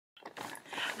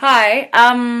Hi,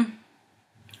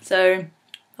 so,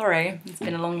 sorry, it's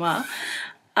been a long while,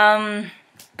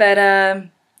 but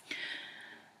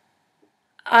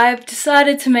I've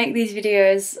decided to make these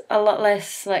videos a lot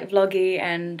less like vloggy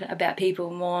and about people,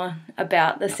 more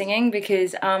about the singing,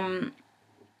 because I've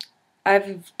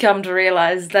come to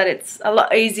realise that it's a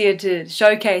lot easier to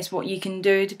showcase what you can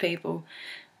do to people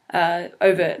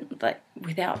over, like,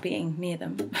 without being near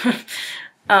them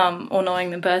or knowing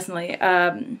them personally,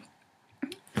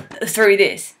 through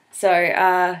this. So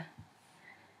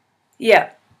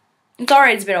yeah,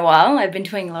 sorry it's been a while. I've been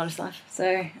doing a lot of stuff,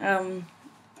 so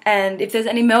and if there's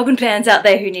any Melbourne fans out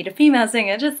there who need a female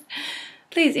singer, just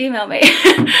please email me.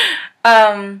 Yeah,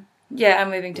 I'm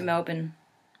moving to Melbourne.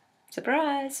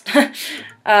 Surprise.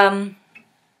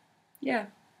 Yeah,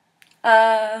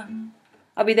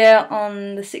 I'll be there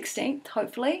on the 16th,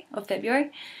 hopefully, of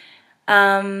February,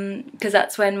 because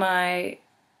that's when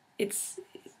it's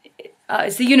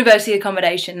the university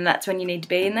accommodation, and that's when you need to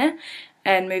be in there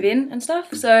and move in and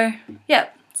stuff. So yeah,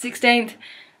 16th,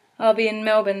 I'll be in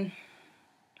Melbourne,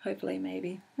 hopefully,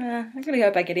 maybe. I really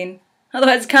hope I get in,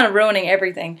 otherwise it's kind of ruining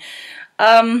everything.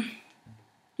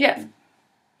 Yeah,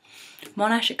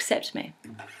 Monash, accept me.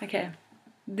 Okay,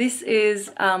 this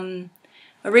is a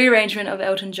rearrangement of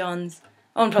Elton John's,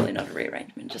 oh, probably not a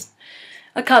rearrangement, just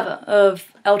a cover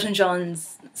of Elton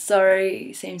John's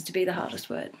Sorry Seems to Be the Hardest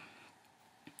Word.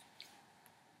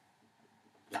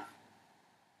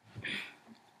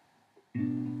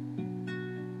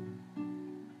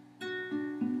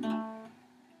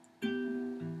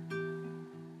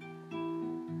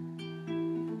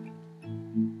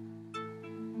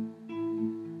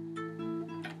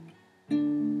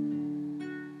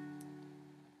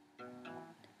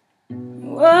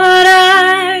 What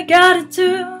I gotta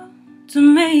do to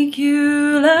make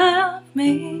you love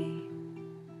me?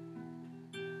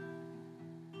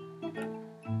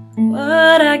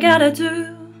 What I gotta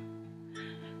do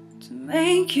to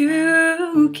make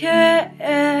you care?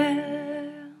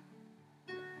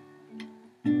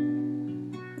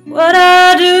 What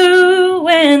I do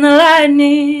when the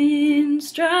lightning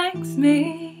strikes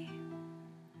me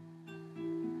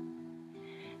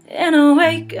and I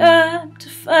wake up to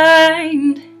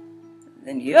find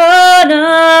that you're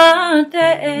not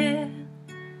there.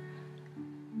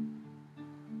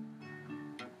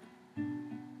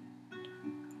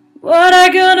 What I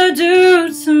gotta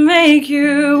do to make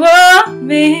you want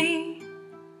me?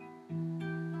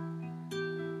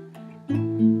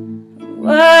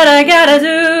 What I gotta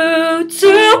do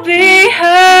to be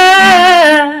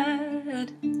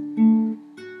heard?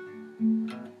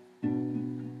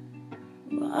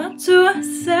 What do I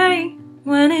say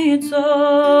when it's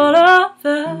all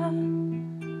over?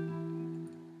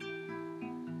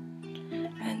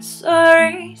 And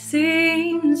sorry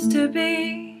seems to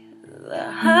be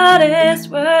the hardest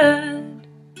word.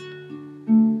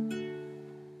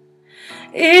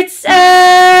 It's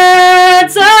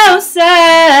sad, so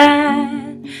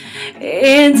sad.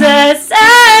 It's a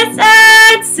sad,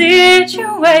 sad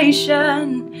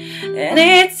situation, and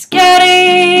it's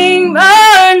getting more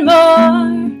and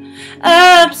more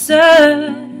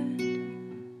absurd.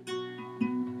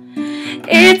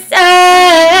 It's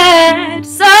sad,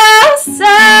 so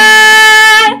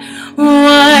sad.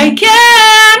 Why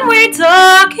can't we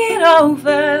talk it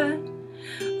over?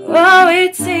 Oh,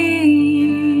 it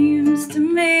seems to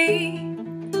me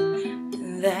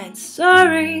that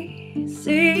sorry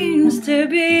seems to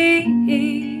be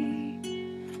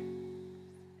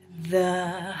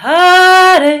the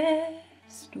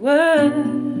hardest word.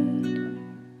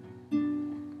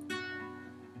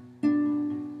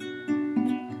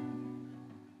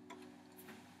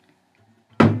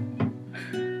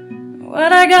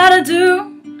 What I gotta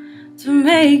do to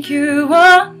make you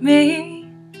want me?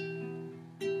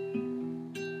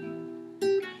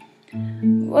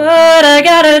 What I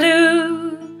gotta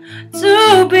do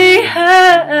to be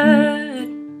heard?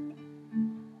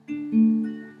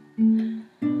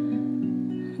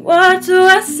 What do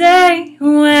I say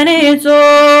when it's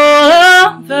all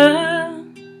over?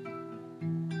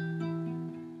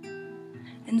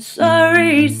 And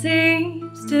sorry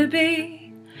seems to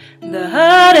be the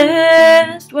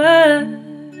hardest word.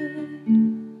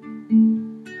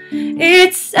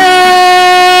 It's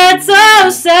sad, so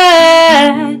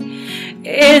sad.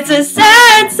 It's a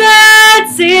sad, sad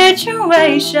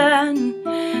situation,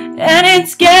 and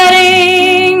it's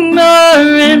getting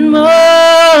more and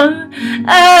more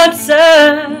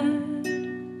absurd.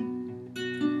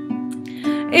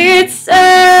 It's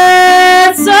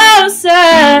sad, so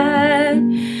sad.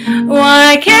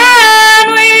 Why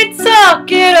can't we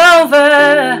talk it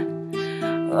over?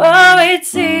 Oh, it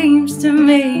seems to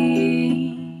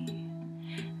me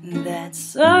that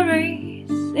sorry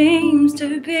seems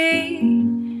to be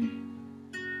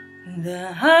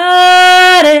the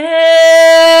hardest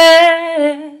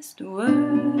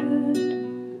word.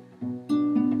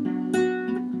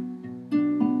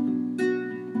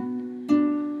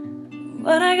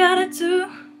 What I gotta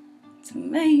do to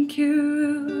make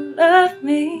you love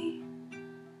me?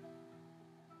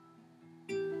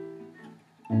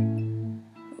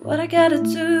 What I gotta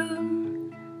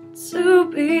do to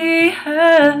be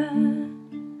heard?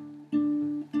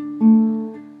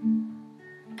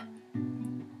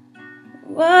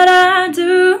 What I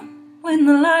do when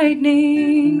the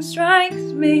lightning strikes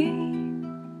me?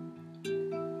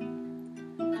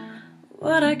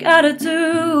 What I gotta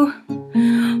do?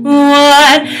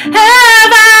 What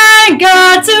have I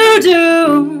got to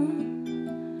do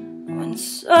when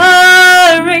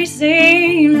sorry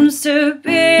seems to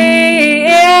be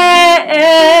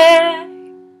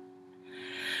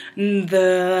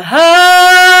the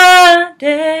hardest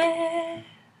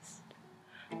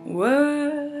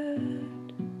word?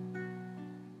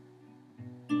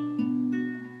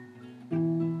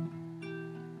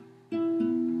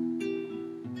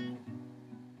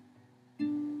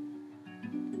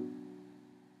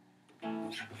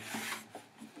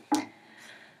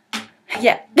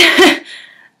 Yeah.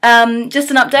 Just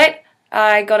an update.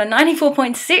 I got a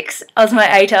 94.6 as my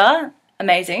ATAR.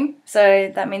 Amazing.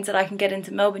 So that means that I can get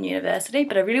into Melbourne University,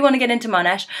 but I really want to get into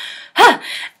Monash.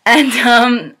 And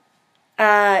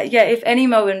yeah, if any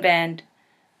Melbourne band.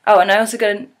 Oh, and I also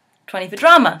got a 20 for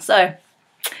drama. So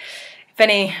if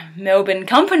any Melbourne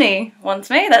company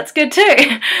wants me, that's good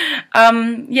too.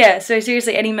 Yeah, so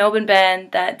seriously, any Melbourne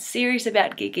band that's serious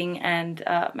about gigging and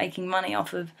making money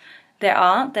off of their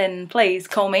art, then please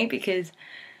call me, because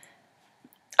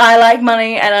I like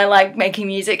money and I like making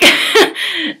music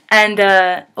and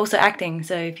also acting.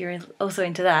 So if you're also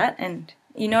into that, and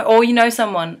you know, or you know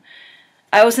someone,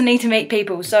 I also need to meet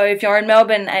people. So if you're in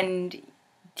Melbourne and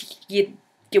you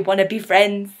want to be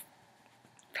friends,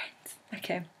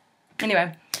 okay.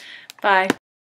 Anyway, bye.